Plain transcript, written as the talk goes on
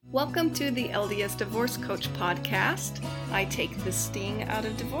Welcome to the LDS Divorce Coach podcast. I take the sting out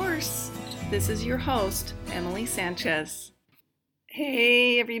of divorce. This is your host, Emily Sanchez.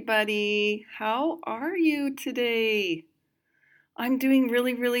 Hey everybody, how are you today? I'm doing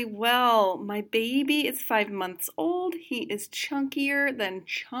really well. My baby is 5 months old. He is chunkier than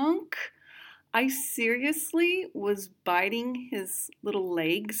chunk. I seriously was biting his little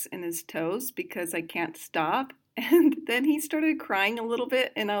legs and his toes because I can't stop. And then he started crying a little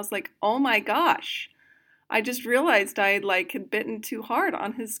bit and I was like, oh my gosh. I just realized I had bitten too hard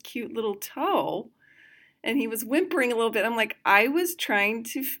on his cute little toe. And he was whimpering a little bit. I'm like, I was trying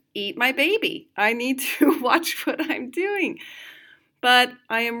to eat my baby. I need to watch what I'm doing. But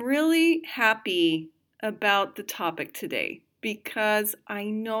I am really happy about the topic today because I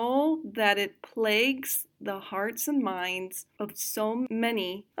know that it plagues the hearts and minds of so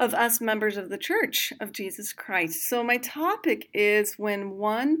many of us members of the Church of Jesus Christ. So my topic is when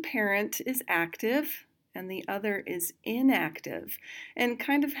one parent is active and the other is inactive, and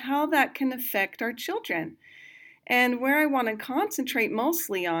kind of how that can affect our children. And where I want to concentrate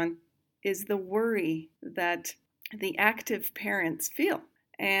mostly on is the worry that the active parents feel.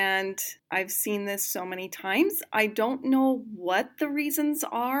 And I've seen this so many times. I don't know what the reasons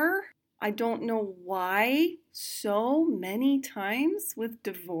are. I don't know why so many times with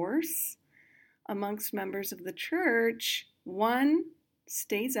divorce amongst members of the church, one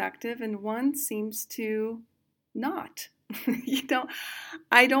stays active and one seems to not.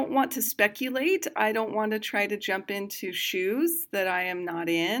 I don't want to speculate. I don't want to try to jump into shoes that I am not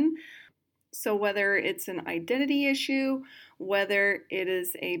in. So whether it's an identity issue, whether it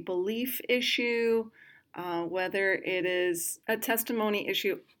is a belief issue, whether it is a testimony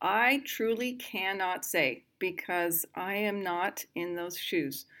issue, I truly cannot say because I am not in those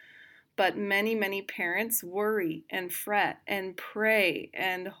shoes. But many parents worry and fret and pray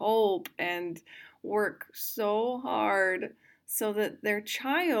and hope and work so hard so that their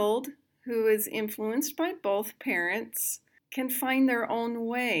child, who is influenced by both parents, can find their own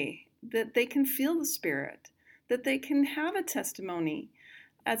way, that they can feel the Spirit, that they can have a testimony.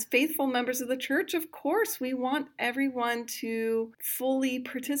 As faithful members of the church, of course, we want everyone to fully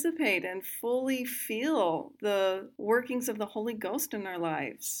participate and fully feel the workings of the Holy Ghost in our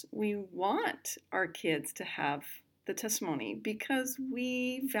lives. We want our kids to have the testimony because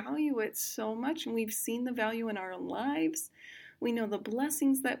we value it so much and we've seen the value in our lives. We know the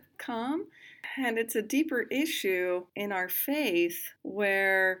blessings that come, and it's a deeper issue in our faith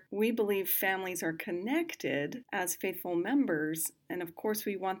where we believe families are connected as faithful members. And of course,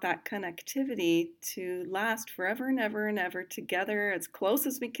 we want that connectivity to last forever and ever together as close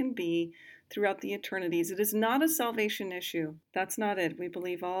as we can be throughout the eternities. It is not a salvation issue. That's not it. We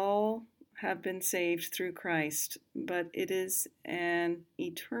believe all have been saved through Christ, but it is an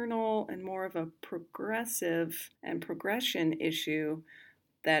eternal and more of a progressive and progression issue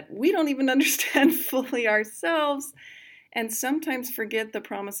that we don't even understand fully ourselves and sometimes forget the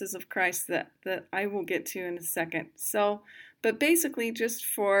promises of Christ that I will get to in a second. So, but basically just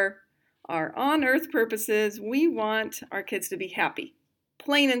for our on-earth purposes, we want our kids to be happy,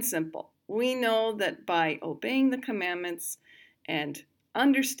 plain and simple. We know that by obeying the commandments and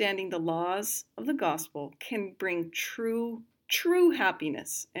understanding the laws of the gospel can bring true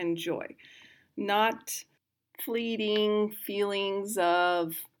happiness and joy, not fleeting feelings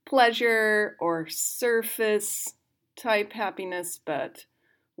of pleasure or surface type happiness, but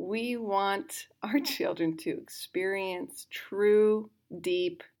we want our children to experience true,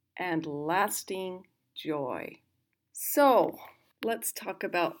 deep, and lasting joy. So, let's talk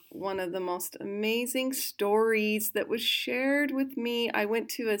about one of the most amazing stories that was shared with me. I went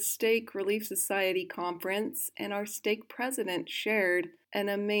to a Stake Relief Society conference, and our stake president shared an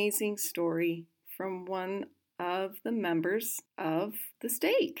amazing story from one of the members of the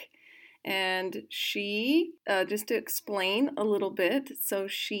stake. And she, just to explain a little bit, so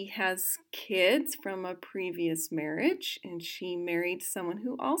she has kids from a previous marriage, and she married someone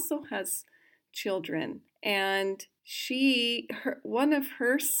who also has children. And one of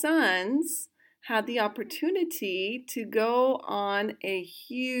her sons had the opportunity to go on a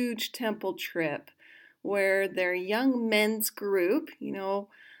huge temple trip where their young men's group,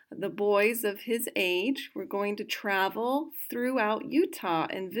 the boys of his age, were going to travel throughout Utah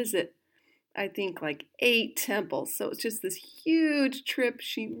and visit, I think, 8 temples. So it's just this huge trip.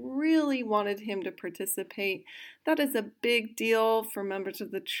 She really wanted him to participate. That is a big deal for members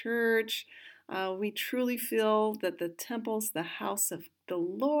of the church. We truly feel that the temple's the house of the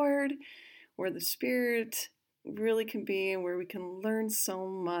Lord, where the Spirit really can be and where we can learn so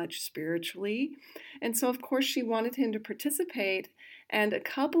much spiritually. And so, of course, she wanted him to participate. And a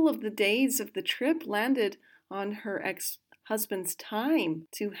couple of the days of the trip landed on her ex-husband's time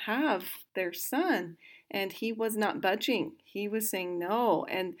to have their son. And he was not budging. He was saying no.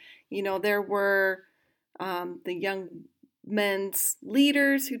 And, there were the young men's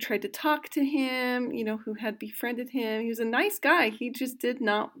leaders who tried to talk to him, who had befriended him. He was a nice guy. He just did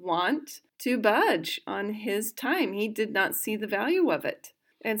not want to budge on his time. He did not see the value of it.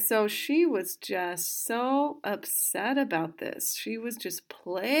 And so she was just so upset about this. She was just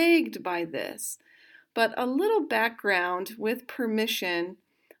plagued by this. But a little background with permission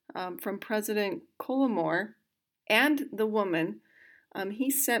from President Collymore and the woman, he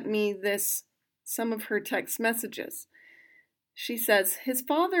sent me some of her text messages. She says, his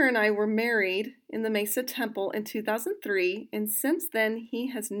father and I were married in the Mesa Temple in 2003, and since then he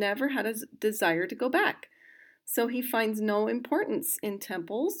has never had a desire to go back. So he finds no importance in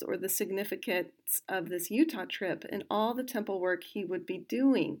temples or the significance of this Utah trip and all the temple work he would be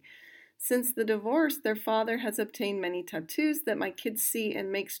doing. Since the divorce, their father has obtained many tattoos that my kids see and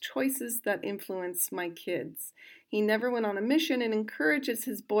makes choices that influence my kids. He never went on a mission and encourages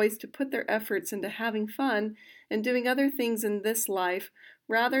his boys to put their efforts into having fun and doing other things in this life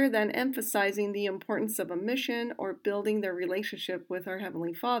rather than emphasizing the importance of a mission or building their relationship with our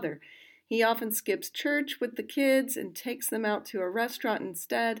Heavenly Father. He often skips church with the kids and takes them out to a restaurant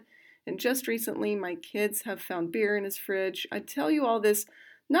instead. And just recently, my kids have found beer in his fridge. I tell you all this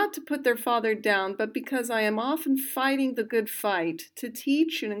not to put their father down, but because I am often fighting the good fight to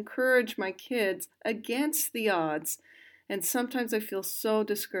teach and encourage my kids against the odds. And sometimes I feel so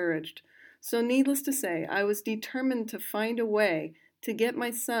discouraged. So needless to say, I was determined to find a way to get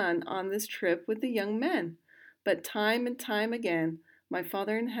my son on this trip with the young men. But time and time again, my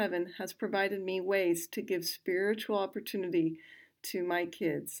Father in heaven has provided me ways to give spiritual opportunity to my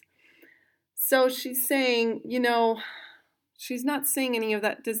kids. So she's saying, she's not saying any of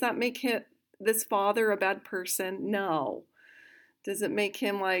that. Does that make this father a bad person? No. Does it make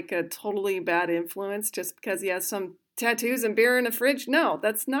him like a totally bad influence just because he has some tattoos and beer in a fridge? No,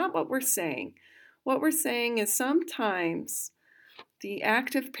 that's not what we're saying. What we're saying is sometimes the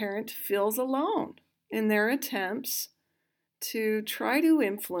active parent feels alone in their attempts to try to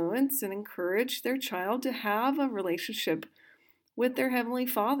influence and encourage their child to have a relationship with their Heavenly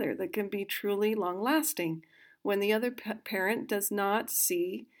Father that can be truly long-lasting when the other parent does not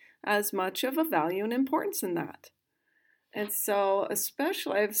see as much of a value and importance in that. And so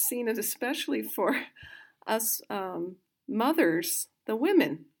I've seen it especially for us mothers, the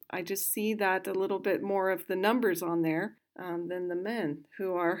women. I just see that a little bit more of the numbers on there than the men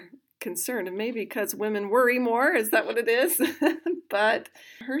who are concerned. And maybe because women worry more, is that what it is? But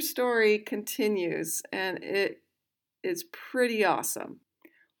her story continues, and it is pretty awesome.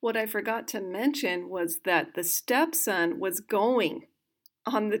 What I forgot to mention was that the stepson was going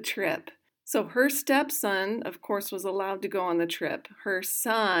on the trip. So her stepson, of course, was allowed to go on the trip. Her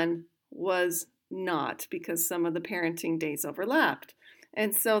son was not, because some of the parenting days overlapped.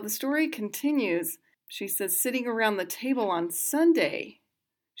 And so the story continues. She says, sitting around the table on Sunday,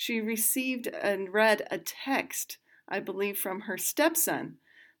 she received and read a text, I believe from her stepson,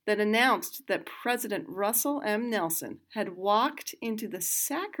 that announced that President Russell M. Nelson had walked into the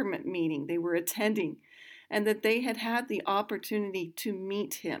sacrament meeting they were attending and that they had had the opportunity to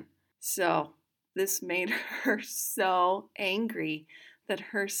meet him. So this made her so angry that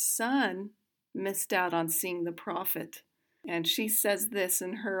her son missed out on seeing the prophet. And she says this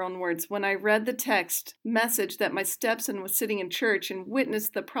in her own words, when I read the text message that my stepson was sitting in church and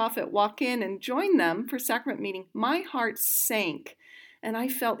witnessed the prophet walk in and join them for sacrament meeting, my heart sank and I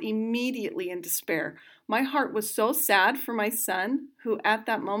felt immediately in despair. My heart was so sad for my son, who at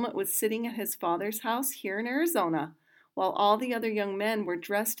that moment was sitting at his father's house here in Arizona, while all the other young men were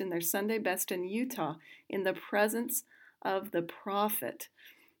dressed in their Sunday best in Utah in the presence of the prophet.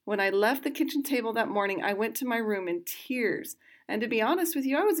 When I left the kitchen table that morning, I went to my room in tears, and to be honest with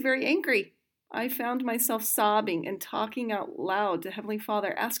you, I was very angry. I found myself sobbing and talking out loud to Heavenly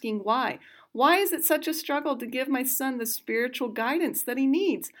Father, asking why. Why is it such a struggle to give my son the spiritual guidance that he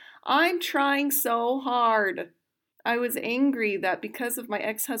needs? I'm trying so hard. I was angry that because of my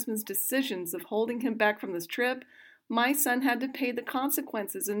ex-husband's decisions of holding him back from this trip, my son had to pay the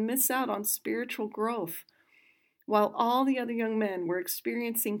consequences and miss out on spiritual growth. While all the other young men were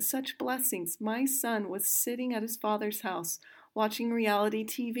experiencing such blessings, my son was sitting at his father's house, watching reality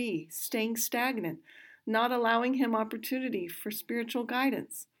TV, staying stagnant, not allowing him opportunity for spiritual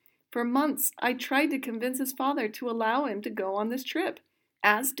guidance. For months, I tried to convince his father to allow him to go on this trip,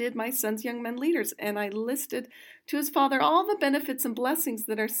 as did my son's young men leaders, and I listed to his father all the benefits and blessings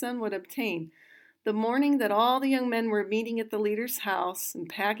that our son would obtain. The morning that all the young men were meeting at the leader's house and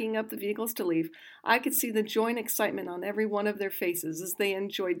packing up the vehicles to leave, I could see the joy and excitement on every one of their faces as they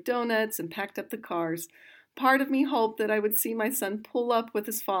enjoyed donuts and packed up the cars. Part of me hoped that I would see my son pull up with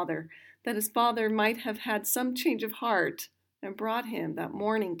his father, that his father might have had some change of heart and brought him that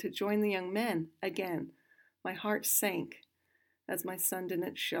morning to join the young men again. My heart sank as my son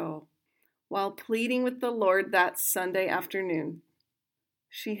didn't show. While pleading with the Lord that Sunday afternoon,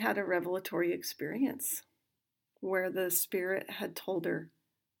 she had a revelatory experience where the Spirit had told her,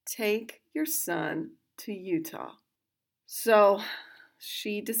 "Take your son to Utah." So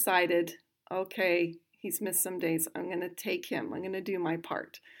she decided, okay, he's missed some days. I'm going to take him. I'm going to do my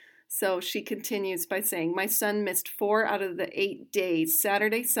part. So she continues by saying, my son missed 4 out of the 8 days,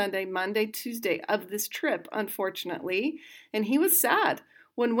 Saturday, Sunday, Monday, Tuesday of this trip, unfortunately, and he was sad.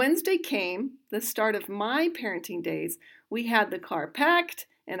 When Wednesday came, the start of my parenting days, we had the car packed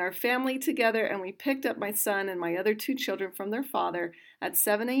and our family together, and we picked up my son and my other 2 children from their father at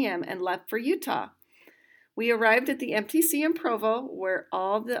 7 a.m. and left for Utah. We arrived at the MTC in Provo, where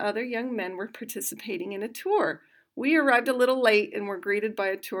all the other young men were participating in a tour. We arrived a little late and were greeted by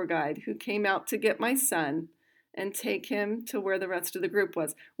a tour guide who came out to get my son and take him to where the rest of the group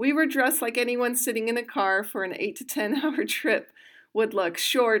was. We were dressed like anyone sitting in a car for an 8 to 10 hour trip would look.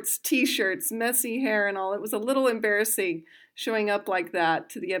 Shorts, t-shirts, messy hair and all. It was a little embarrassing showing up like that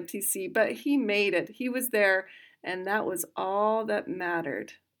to the MTC, but he made it. He was there, and that was all that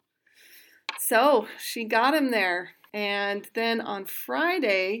mattered. So she got him there, and then on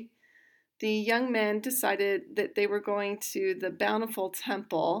Friday, the young men decided that they were going to the Bountiful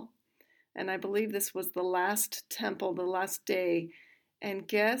Temple, and I believe this was the last temple, the last day, and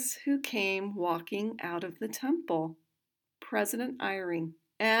guess who came walking out of the temple? President Eyring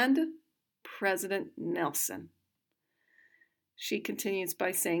and President Nelson. She continues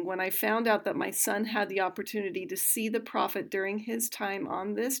by saying, when I found out that my son had the opportunity to see the prophet during his time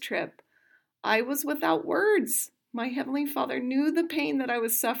on this trip, I was without words. My Heavenly Father knew the pain that I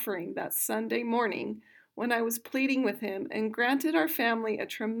was suffering that Sunday morning when I was pleading with him and granted our family a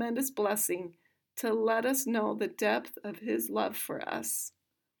tremendous blessing to let us know the depth of his love for us.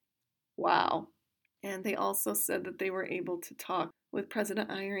 Wow. And they also said that they were able to talk with President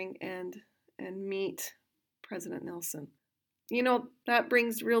Eyring and meet President Nelson. You know, that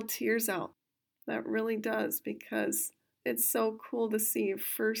brings real tears out. That really does, because it's so cool to see a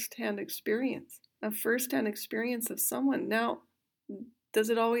firsthand experience of someone. Now, does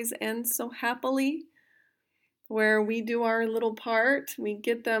it always end so happily? Where we do our little part, we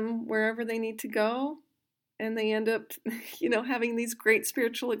get them wherever they need to go, and they end up, having these great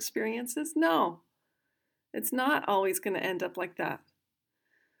spiritual experiences? No. It's not always going to end up like that.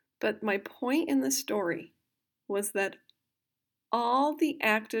 But my point in the story was that all the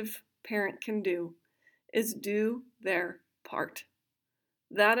active parent can do is do their part.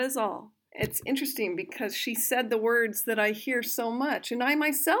 That is all. It's interesting because she said the words that I hear so much, and I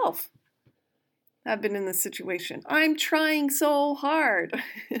myself have been in this situation. I'm trying so hard.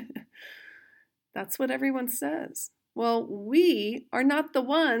 That's what everyone says. Well, we are not the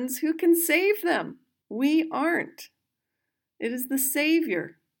ones who can save them. We aren't. It is the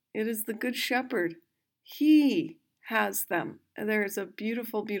Savior. It is the Good Shepherd. He has them. And there is a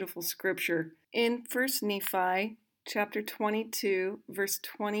beautiful, beautiful scripture in 1 Nephi chapter 22, verse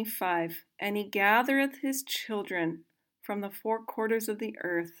 25. And he gathereth his children from the 4 quarters of the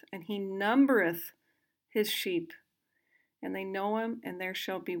earth, and he numbereth his sheep. And they know him, and there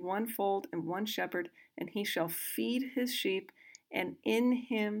shall be one fold and one shepherd, and he shall feed his sheep, and in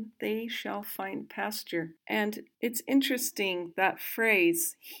him they shall find pasture. And it's interesting, that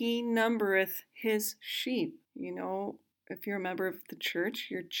phrase, he numbereth his sheep. If you're a member of the church,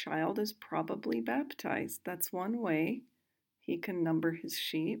 your child is probably baptized. That's one way he can number his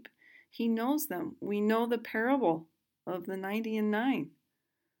sheep. He knows them. We know the parable of the 90 and 9,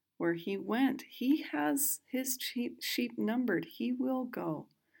 where he went. He has his sheep numbered. He will go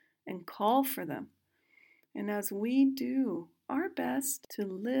and call for them. And as we do our best to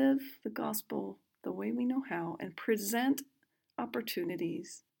live the gospel the way we know how and present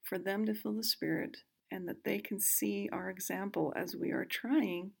opportunities for them to feel the Spirit, and that they can see our example as we are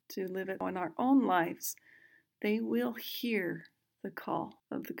trying to live it in our own lives, they will hear the call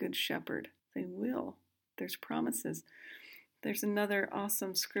of the Good Shepherd. They will. There's promises. There's another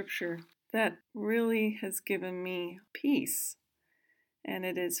awesome scripture that really has given me peace, and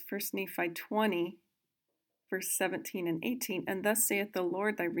it is 1 Nephi 20, verse 17 and 18. And thus saith the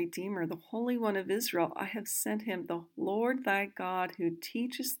Lord thy Redeemer, the Holy One of Israel, I have sent him, the Lord thy God, who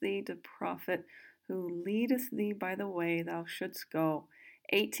teacheth thee to profit, who leadeth thee by the way thou shouldst go.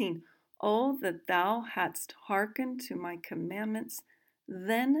 18. Oh, that thou hadst hearkened to my commandments,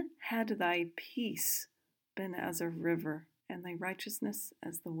 then had thy peace been as a river, and thy righteousness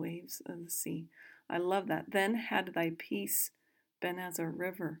as the waves of the sea. I love that. Then had thy peace been as a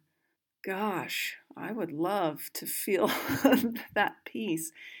river. Gosh, I would love to feel that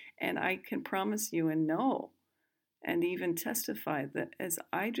peace. And I can promise you and know and even testify that as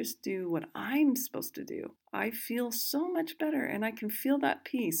I just do what I'm supposed to do, I feel so much better, and I can feel that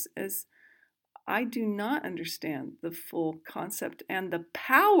peace as I do not understand the full concept and the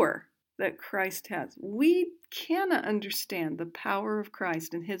power that Christ has. We cannot understand the power of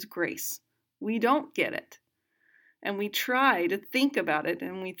Christ and His grace. We don't get it. And we try to think about it,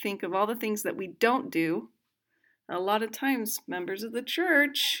 and we think of all the things that we don't do. A lot of times, members of the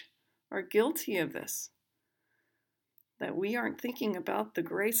church are guilty of this. That we aren't thinking about the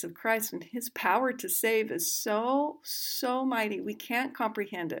grace of Christ, and His power to save is so mighty. We can't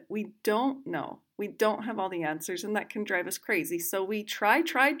comprehend it. We don't know. We don't have all the answers, and that can drive us crazy. So we try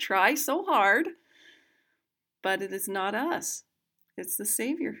so hard, but it is not us. It's the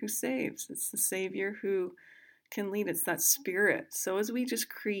Savior who saves. It's the Savior who can lead. It's that Spirit. So as we just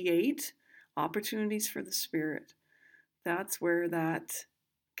create opportunities for the Spirit, that's where that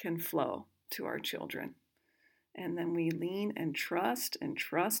can flow to our children. And then we lean and trust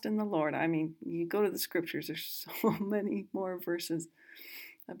in the Lord. I mean, you go to the scriptures, there's so many more verses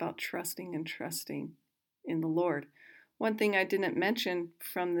about trusting in the Lord. One thing I didn't mention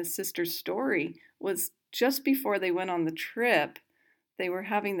from the sister's story was just before they went on the trip, they were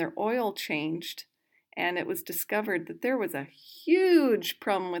having their oil changed, and it was discovered that there was a huge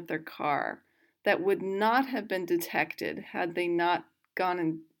problem with their car that would not have been detected had they not gone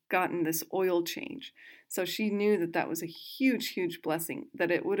and gotten this oil change. So she knew that that was a huge blessing,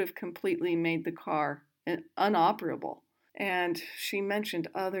 that it would have completely made the car unoperable. And she mentioned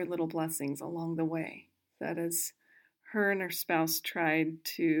other little blessings along the way, that as her and her spouse tried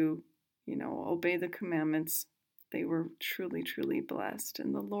to, obey the commandments, they were truly blessed.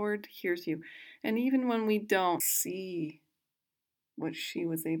 And the Lord hears you. And even when we don't see what she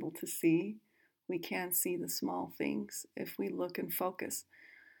was able to see, we can see the small things if we look and focus.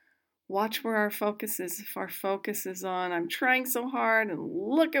 Watch where our focus is. If our focus is on, I'm trying so hard, and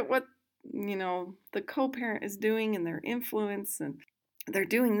look at what, the co-parent is doing and their influence, and they're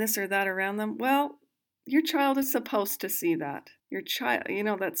doing this or that around them. Well, your child is supposed to see that. Your child,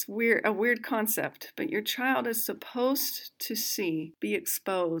 that's a weird concept, but your child is supposed to be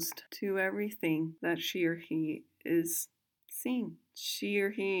exposed to everything that she or he is seeing. She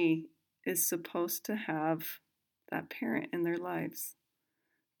or he is supposed to have that parent in their lives.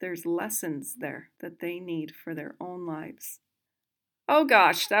 There's lessons there that they need for their own lives. Oh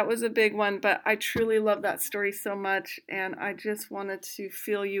gosh, that was a big one, but I truly love that story so much, and I just wanted to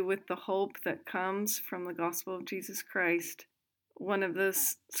fill you with the hope that comes from the gospel of Jesus Christ. One of the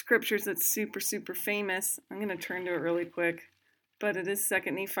scriptures that's super famous, I'm going to turn to it really quick, but it is 2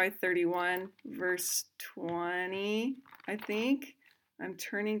 Nephi 31, verse 20, I think. I'm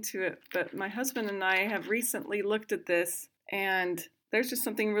turning to it, but my husband and I have recently looked at this, and there's just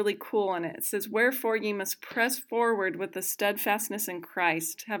something really cool in it. It says, "Wherefore ye must press forward with the steadfastness in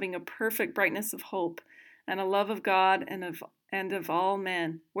Christ, having a perfect brightness of hope, and a love of God and of all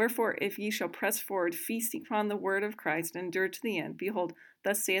men. Wherefore, if ye shall press forward, feasting upon the word of Christ, and endure to the end, behold,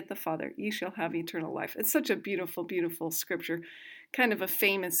 thus saith the Father, ye shall have eternal life." It's such a beautiful scripture, kind of a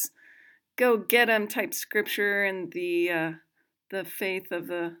famous go-get-em type scripture in the faith of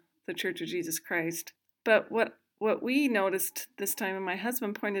the Church of Jesus Christ. But what we noticed this time, and my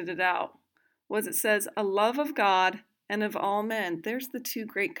husband pointed it out, was it says, a love of God and of all men. There's the two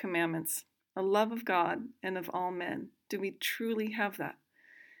great commandments, a love of God and of all men. Do we truly have that?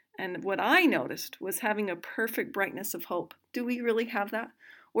 And what I noticed was having a perfect brightness of hope. Do we really have that?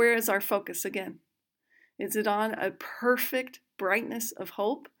 Where is our focus again? Is it on a perfect brightness of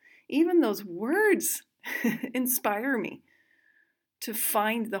hope? Even those words inspire me to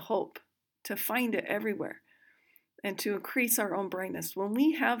find the hope, to find it everywhere, and to increase our own brightness. When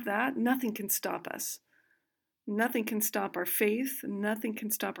we have that, nothing can stop us. Nothing can stop our faith. Nothing can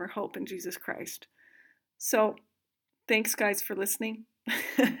stop our hope in Jesus Christ. So, thanks guys for listening.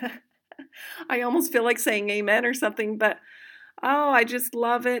 I almost feel like saying amen or something, but I just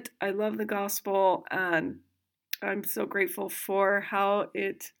love it. I love the gospel, and I'm so grateful for how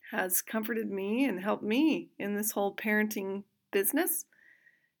it has comforted me and helped me in this whole parenting business.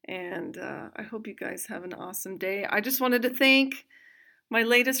 And I hope you guys have an awesome day. I just wanted to thank my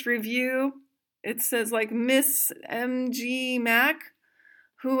latest review. It says like Miss MG Mac,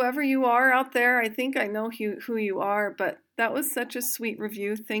 whoever you are out there, I think I know who you are, but that was such a sweet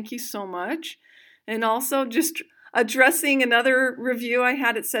review. Thank you so much. And also just addressing another review I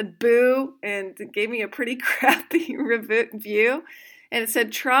had, it said boo, and it gave me a pretty crappy review. And it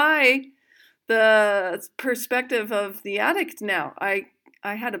said, try the perspective of the addict now. I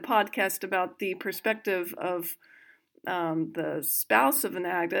had a podcast about the perspective of the spouse of an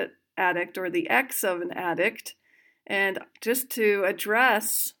addict or the ex of an addict. And just to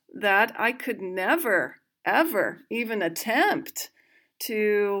address that, I could never, ever even attempt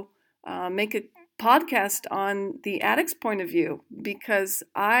to make a podcast on the addict's point of view, because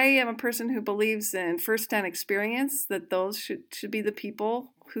I am a person who believes in firsthand experience, that those should be the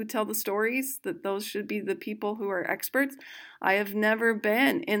people who tell the stories, that those should be the people who are experts. I have never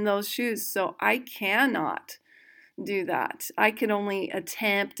been in those shoes, so I cannot do that. I can only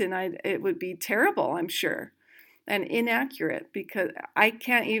attempt, and it would be terrible, I'm sure, and inaccurate, because I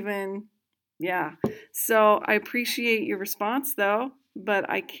can't even, So I appreciate your response, though, but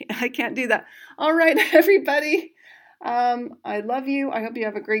I can't do that. All right, everybody. I love you. I hope you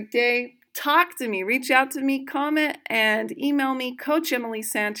have a great day. Talk to me, reach out to me, comment, and email me,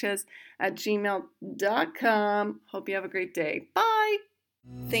 coachemilysanchez@gmail.com. Hope you have a great day. Bye.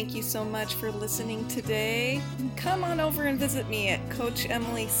 Thank you so much for listening today. Come on over and visit me at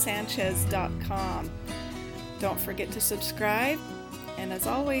coachemilysanchez.com. Don't forget to subscribe, and as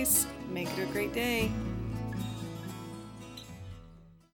always, make it a great day.